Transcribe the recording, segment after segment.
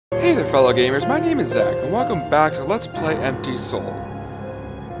there, fellow gamers. My name is Zach, and welcome back to Let's Play Empty Soul.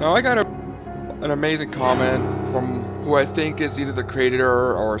 Now, I got an amazing comment from who I think is either the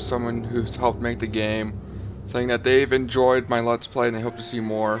creator or someone who's helped make the game, saying that they've enjoyed my Let's Play and they hope to see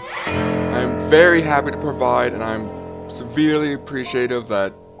more. I'm very happy to provide, and I'm severely appreciative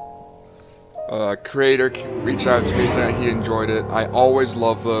that a creator reached out to me saying that he enjoyed it. I always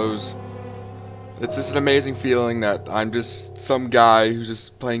love those. It's just an amazing feeling that I'm just some guy who's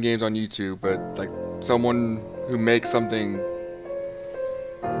just playing games on YouTube, but like someone who makes something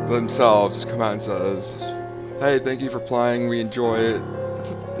themselves just come out and says, "Hey, thank you for playing. We enjoy it."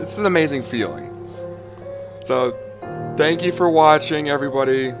 It's an amazing feeling. So, thank you for watching,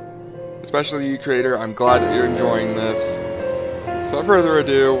 everybody, especially you, creator. I'm glad that you're enjoying this. So, without further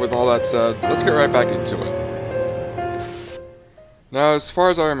ado, with all that said, let's get right back into it. Now, as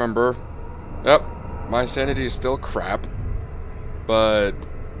far as I remember, yep, my sanity is still crap, but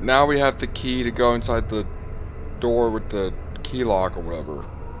now we have the key to go inside the door with the key lock or whatever,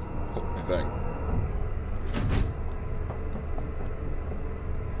 I think.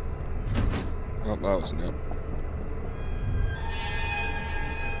 Oh, that wasn't it.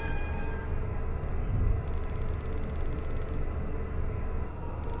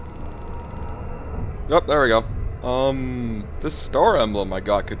 Yep, there we go. This star emblem I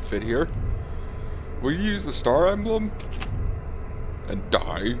got could fit here. Will you use the star emblem? And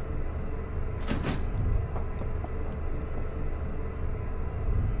die?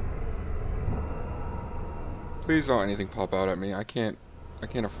 Please don't anything pop out at me. I can't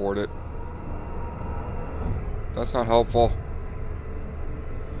afford it. That's not helpful.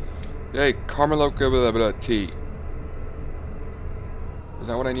 Yay, Carmeloca T. Is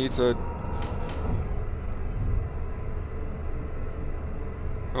that what I need to...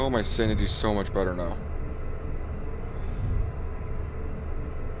 Oh, my sanity's so much better now.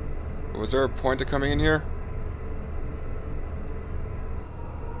 Was there a point to coming in here?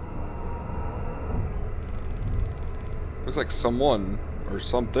 Looks like someone or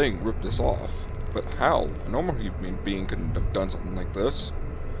something ripped this off. But how? A normal human being couldn't have done something like this.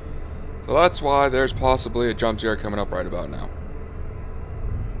 So that's why there's possibly a jump scare coming up right about now.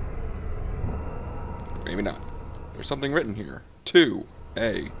 Maybe not. There's something written here.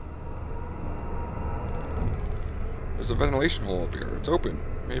 2A. There's a ventilation hole up here. It's open.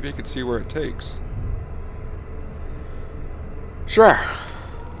 Maybe I can see where it takes. Sure.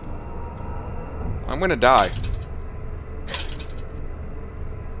 I'm gonna die.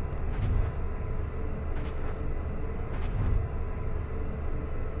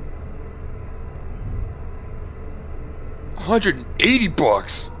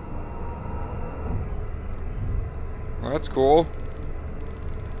 $180. Well, that's cool.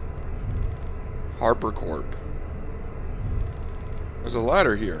 Harper Corp. There's a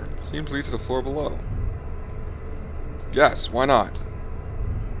ladder here. Seems to lead to the floor below. Yes, why not?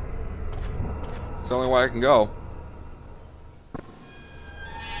 It's the only way I can go.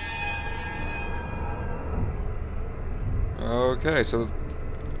 Okay, so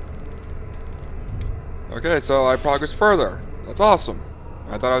I progress further. That's awesome.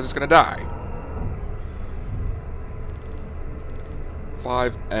 I thought I was just gonna die.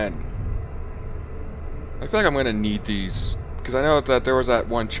 5N. I feel like I'm gonna need these, because I know that there was that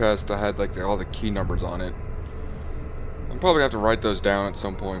one chest that had like all the key numbers on it. I'm probably gonna have to write those down at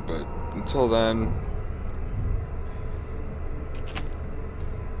some point, but until then...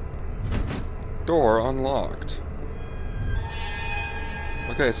 Door unlocked.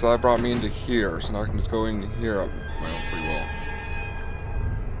 Okay, so that brought me into here, so now I can just go in here of my own free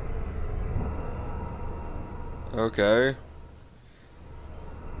will. Okay.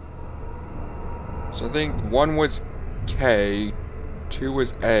 So I think 1 was K, 2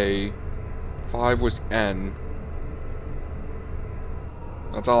 was A, 5 was N.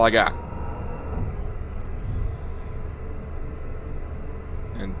 That's all I got.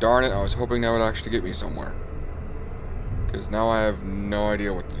 And darn it, I was hoping that would actually get me somewhere. Because now I have no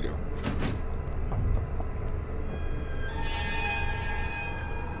idea what to do.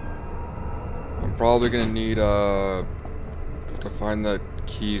 I'm probably gonna need to find the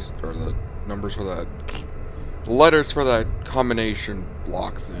keys or the numbers for that, the letters for that combination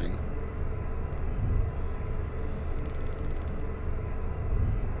block thing.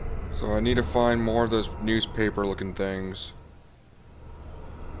 So I need to find more of those newspaper looking things.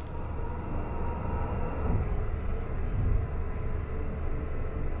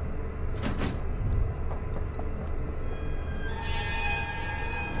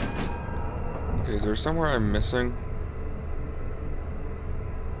 Okay, is there somewhere I'm missing?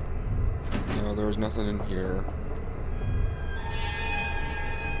 No, there was nothing in here.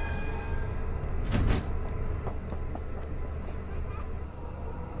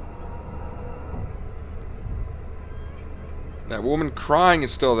 That woman crying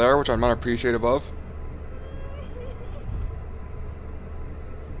is still there, which I'm not appreciative of.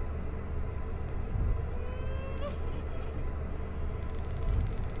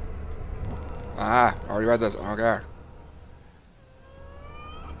 Ah, already read this. I don't care.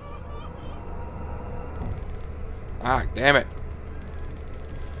 Ah, damn it.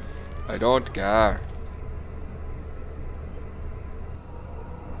 I don't care.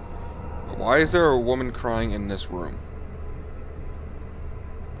 But why is there a woman crying in this room?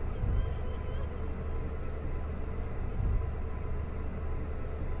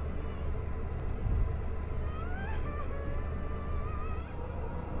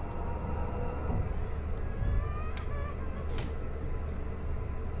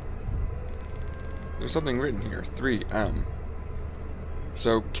 There's something written here. 3M.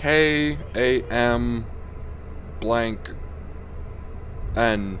 So K-A-M blank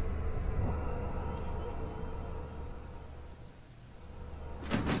N.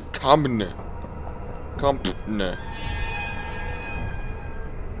 Compne. Compne.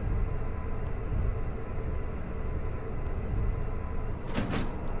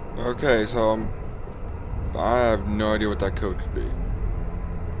 Okay, so I have no idea what that code could be.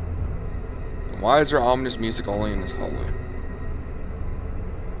 Why is there ominous music only in this hallway?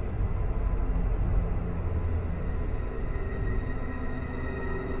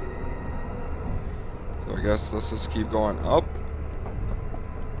 So I guess let's just keep going up.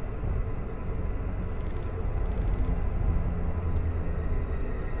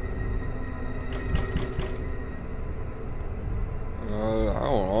 I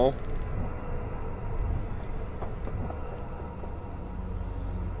don't know.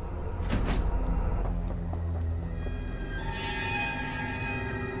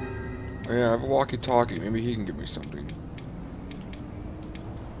 Yeah, I have a walkie-talkie. Maybe he can give me something.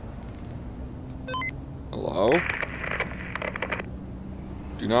 Hello?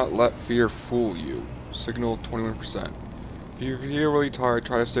 Do not let fear fool you. Signal 21%. If you feel really tired,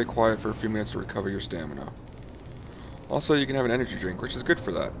 try to stay quiet for a few minutes to recover your stamina. Also, you can have an energy drink, which is good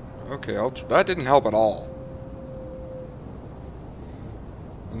for that. Okay, that didn't help at all.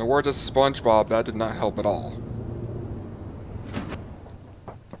 In the words of SpongeBob, that did not help at all.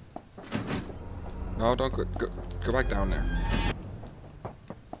 No, don't go back down there.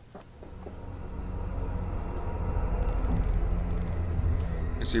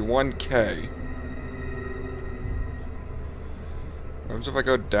 You see 1K. What happens if I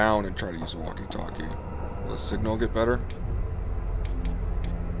go down and try to use a walkie-talkie? Will the signal get better?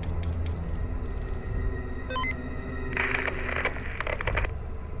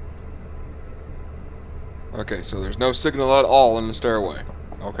 Okay, so there's no signal at all in the stairway.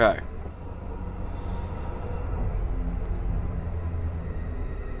 Okay.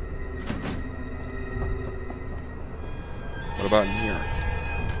 What about in here?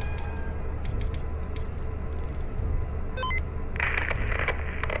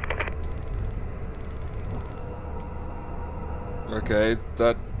 Okay,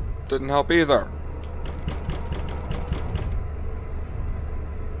 that didn't help either.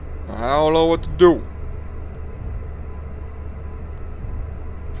 I don't know what to do.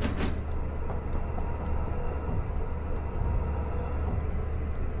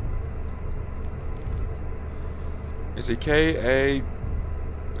 Is he K-A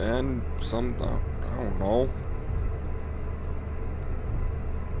and some, I don't know.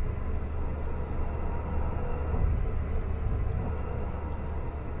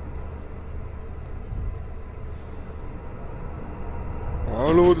 I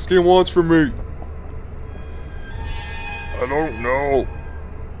don't know what this game wants from me. I don't know.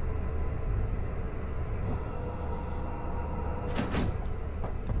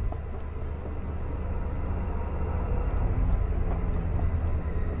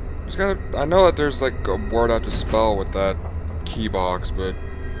 I know that there's like a word I have to spell with that key box, but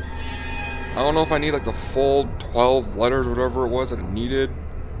I don't know if I need like the full 12 letters or whatever it was that it needed,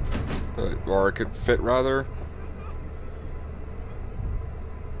 or it could fit rather.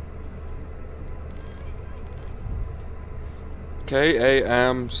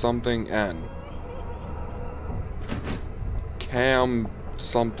 K-A-M something N. Cam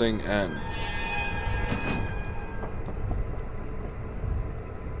something N.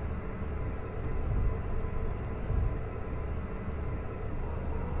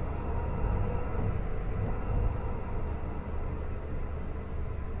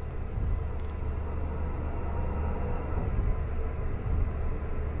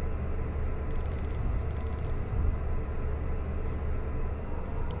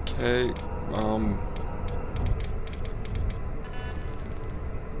 Okay,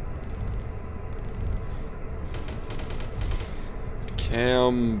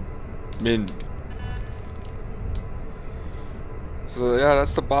 Cam Min. So yeah,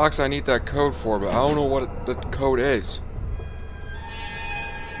 that's the box I need that code for, but I don't know what the code is.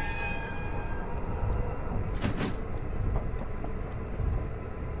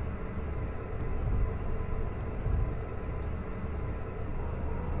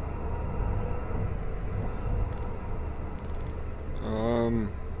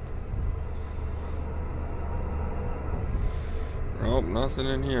 Nope, nothing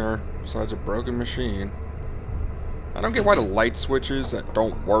in here besides a broken machine. I don't get why the light switches that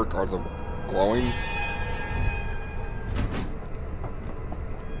don't work are the glowing.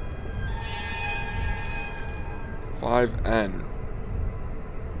 $5N.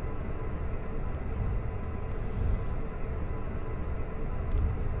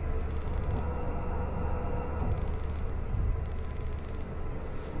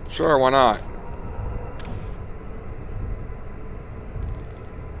 Sure, why not?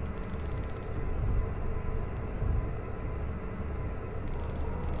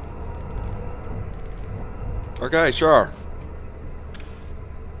 Okay, sure.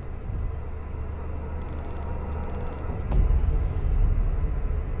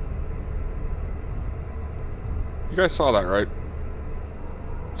 You guys saw that, right?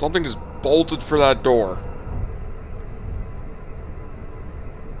 Something just bolted for that door.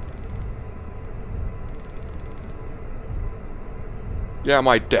 Yeah,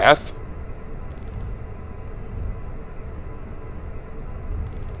 my death.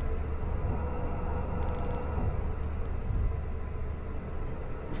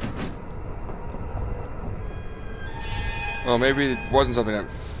 Well, maybe it wasn't something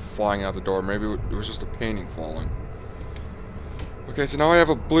that flying out the door. Maybe it was just a painting falling. Okay, so now I have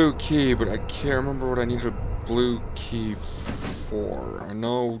a blue key, but I can't remember what I need a blue key for. I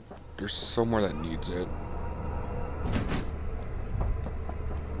know there's somewhere that needs it.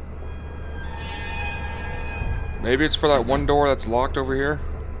 Maybe it's for that one door that's locked over here.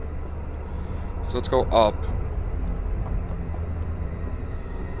 So let's go up.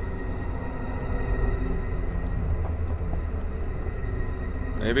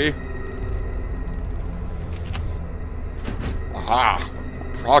 Maybe. Aha!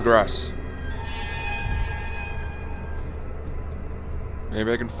 Progress.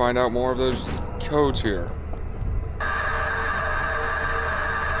 Maybe I can find out more of those codes here.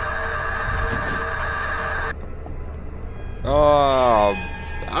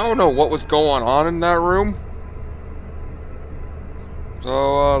 I don't know what was going on in that room.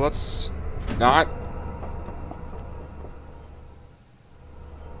 So, let's not.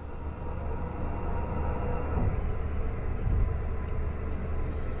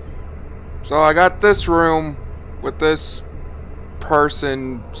 So I got this room with this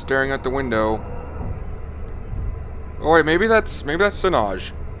person staring at the window. Oh wait, maybe that's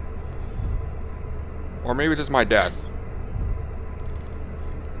Sinaj. Or maybe it's just my death.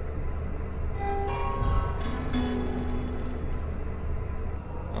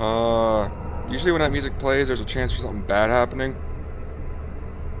 Usually when that music plays, there's a chance for something bad happening.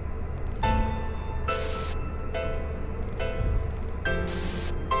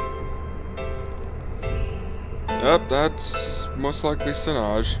 Yep, that's most likely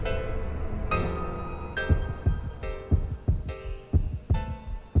Sinaj.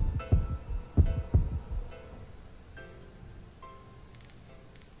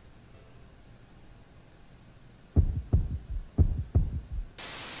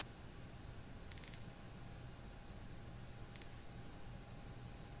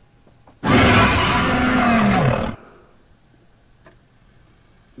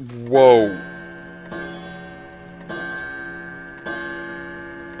 Whoa.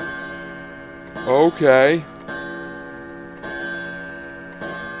 Okay.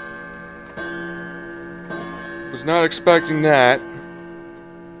 Was not expecting that.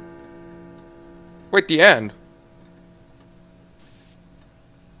 Wait, the end?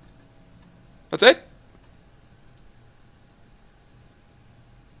 That's it?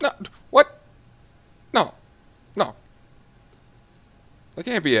 No, what? No. No. That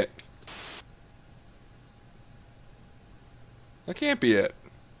can't be it. That can't be it.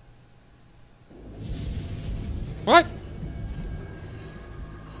 What?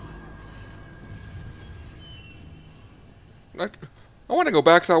 I want to go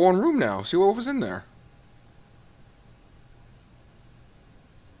back to that one room now, see what was in there.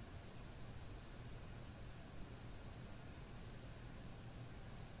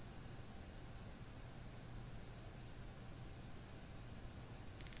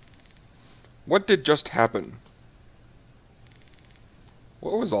 What did just happen?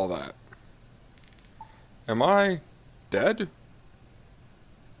 What was all that? Am I dead?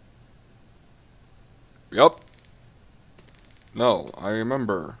 Yup. No, I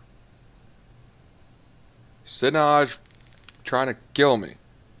remember. Sinaj trying to kill me.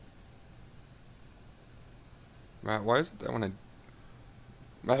 Matt, why is it that when I...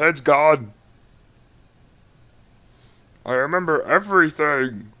 My head's gone. I remember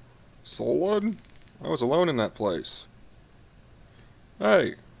everything. Solon? I was alone in that place.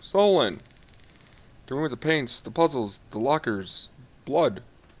 Hey, Solon. The room with the paints, the puzzles, the lockers, blood.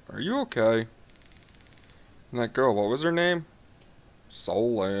 Are you okay? And that girl, what was her name?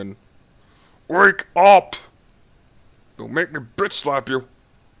 Solon. Wake up! Don't make me bitch slap you.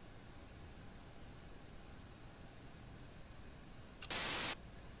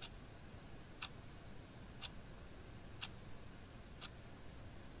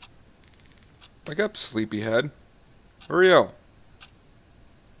 Wake up, sleepyhead. Hurry up.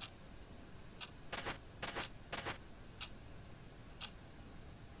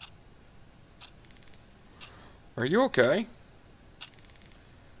 Are you okay?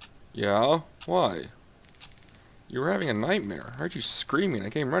 Yeah? Why? You were having a nightmare. I heard you screaming. I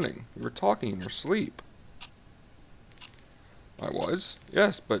came running. You were talking in your sleep. I was?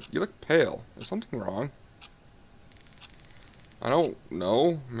 Yes, but you look pale. Is something wrong? I don't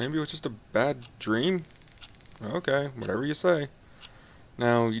know. Maybe it was just a bad dream? Okay, whatever you say.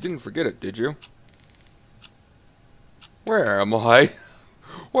 Now, you didn't forget it, did you? Where am I?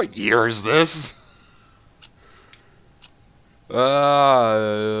 What year is this? Where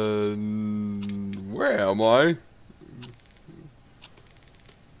am I?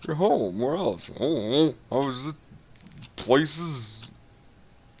 You're home. Where else? Oh, I was at places.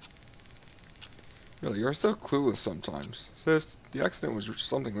 Really, you're so clueless sometimes. Sis, the accident was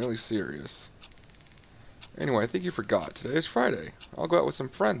something really serious. Anyway, I think you forgot. Today is Friday. I'll go out with some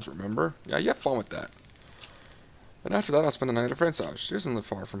friends, remember? Yeah, you have fun with that. And after that, I'll spend the night at a friend's house. She doesn't live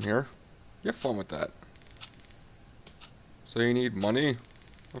far from here. You have fun with that. So you need money?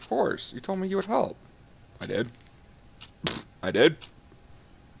 Of course. You told me you would help. I did. I did.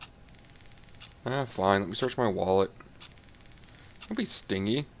 Fine. Let me search my wallet. Don't be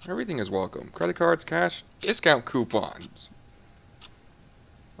stingy. Everything is welcome. Credit cards, cash, discount coupons.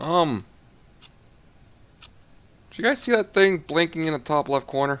 Did you guys see that thing blinking in the top left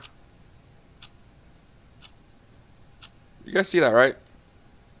corner? You guys see that, right?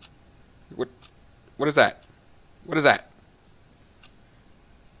 What is that? What is that?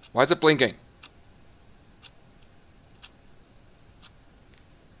 Why is it blinking?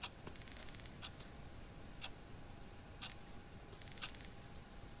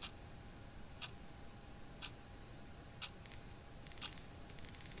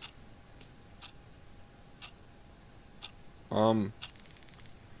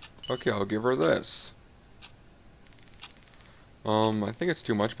 Okay, I'll give her this. I think it's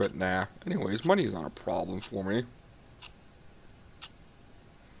too much, but nah. Anyways, money's not a problem for me.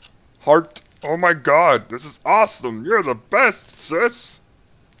 Heart, oh my god, this is awesome. You're the best, sis.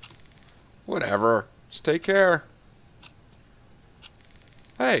 Whatever. Just take care.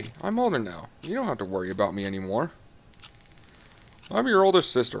 Hey, I'm older now. You don't have to worry about me anymore. I'm your older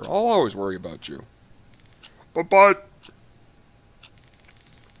sister. I'll always worry about you. But...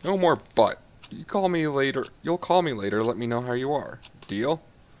 No more but. You call me later. You'll call me later to let me know how you are. Deal?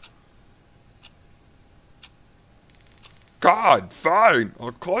 God, fine. I'll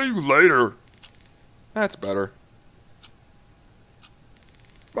call you later. That's better.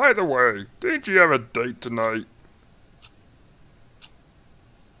 By the way, didn't you have a date tonight?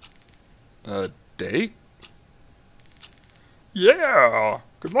 A date? Yeah.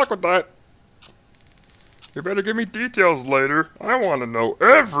 Good luck with that. You better give me details later. I want to know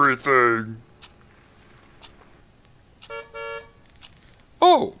everything.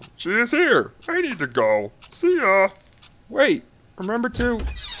 Oh, she is here. I need to go. See ya. Wait, remember to...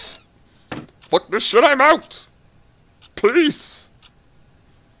 Fuck this shit, I'm out. Peace.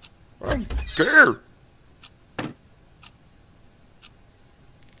 I don't care.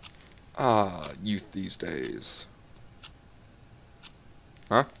 Ah, youth these days.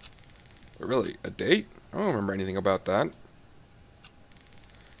 Huh? Really, a date? I don't remember anything about that.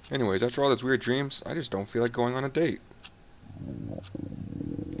 Anyways, after all those weird dreams, I just don't feel like going on a date.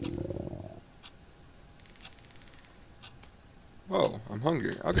 Oh, I'm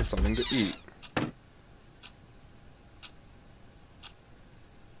hungry. I'll get something to eat.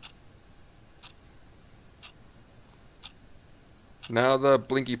 Now the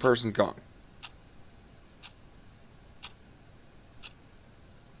blinky person's gone.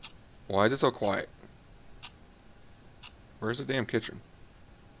 Why is it so quiet? Where's the damn kitchen?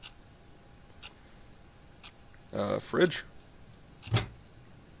 Fridge?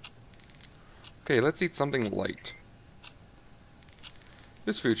 Okay, let's eat something light.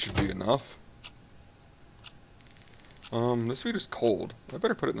 This food should be enough. This food is cold. I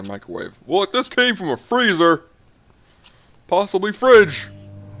better put it in the microwave. Look, this came from a freezer! Possibly fridge!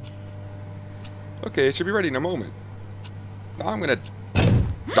 Okay, it should be ready in a moment. Now I'm gonna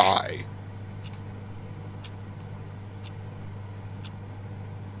die.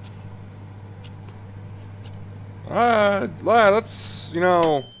 Let's, wait,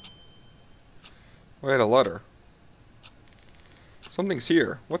 a letter. Something's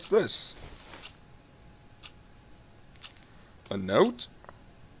here. What's this? A note?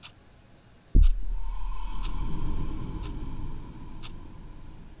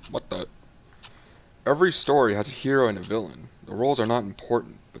 What the? Every story has a hero and a villain. The roles are not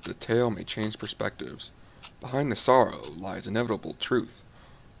important, but the tale may change perspectives. Behind the sorrow lies inevitable truth.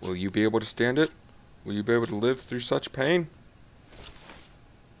 Will you be able to stand it? Will you be able to live through such pain?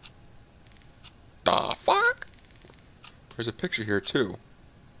 The fuck? There's a picture here too.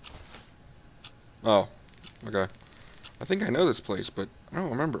 Oh, okay. I think I know this place, but I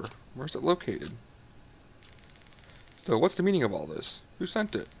don't remember. Where's it located? Still, what's the meaning of all this? Who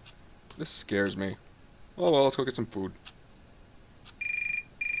sent it? This scares me. Oh well, let's go get some food.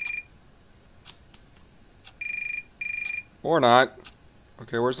 Or not.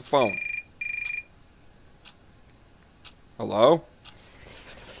 Okay, where's the phone? Hello?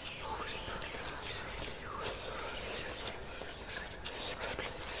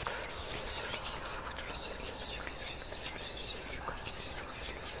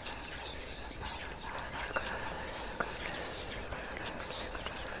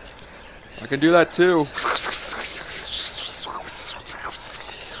 I can do that too.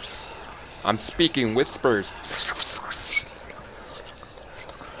 I'm speaking whispers.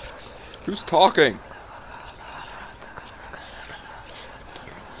 Who's talking?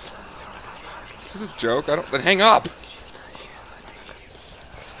 Is this a joke? Then hang up.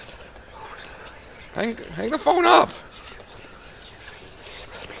 Hang the phone up.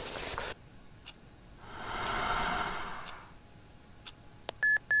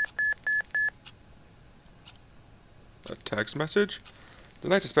 A text message? The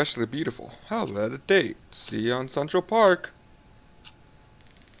night's especially beautiful. How about a date? See you on Central Park.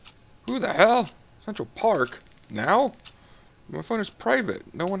 Who the hell? Central Park? Now? My phone is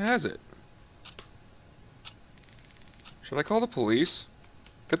private. No one has it. Should I call the police?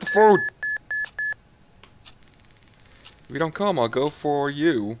 Get the food! If you don't come, I'll go for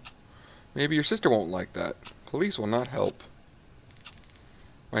you. Maybe your sister won't like that. Police will not help.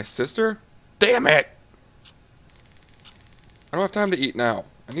 My sister? Damn it! I don't have time to eat now.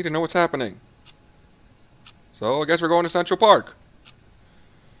 I need to know what's happening. So, I guess we're going to Central Park.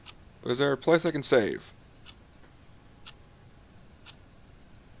 But is there a place I can save?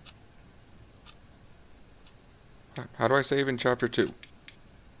 How do I save in Chapter 2?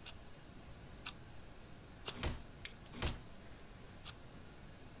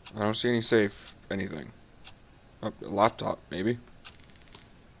 I don't see any save anything. Oh, a laptop, maybe.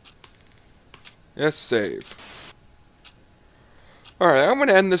 Yes, save. Alright, I'm going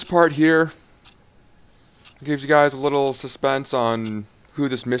to end this part here. It gives you guys a little suspense on who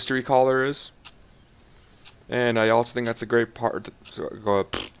this mystery caller is. And I also think that's a great part,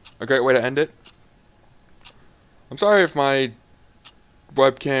 a great way to end it. I'm sorry if my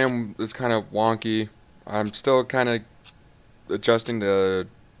webcam is kind of wonky. I'm still kind of adjusting the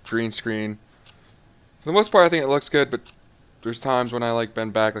green screen. For the most part, I think it looks good, but there's times when I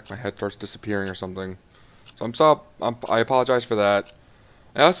bend back, my head starts disappearing or something. So I apologize for that.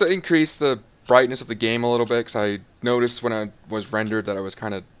 I also increased the brightness of the game a little bit because I noticed when I was rendered that it was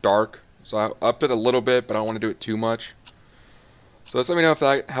kind of dark. So I upped it a little bit, but I don't want to do it too much. So let me know if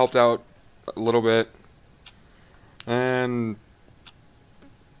that helped out a little bit. And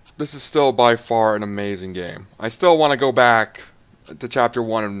this is still by far an amazing game. I still want to go back to Chapter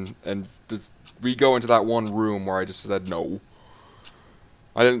 1 and just re-go into that one room where I just said no.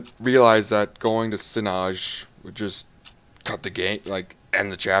 I didn't realize that going to Sinage would just cut the game,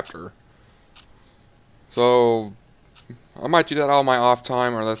 end the chapter. So I might do that all my off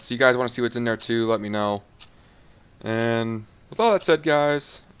time, or unless you guys want to see what's in there too, let me know. And with all that said,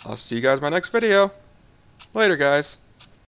 guys, I'll see you guys in my next video. Later, guys.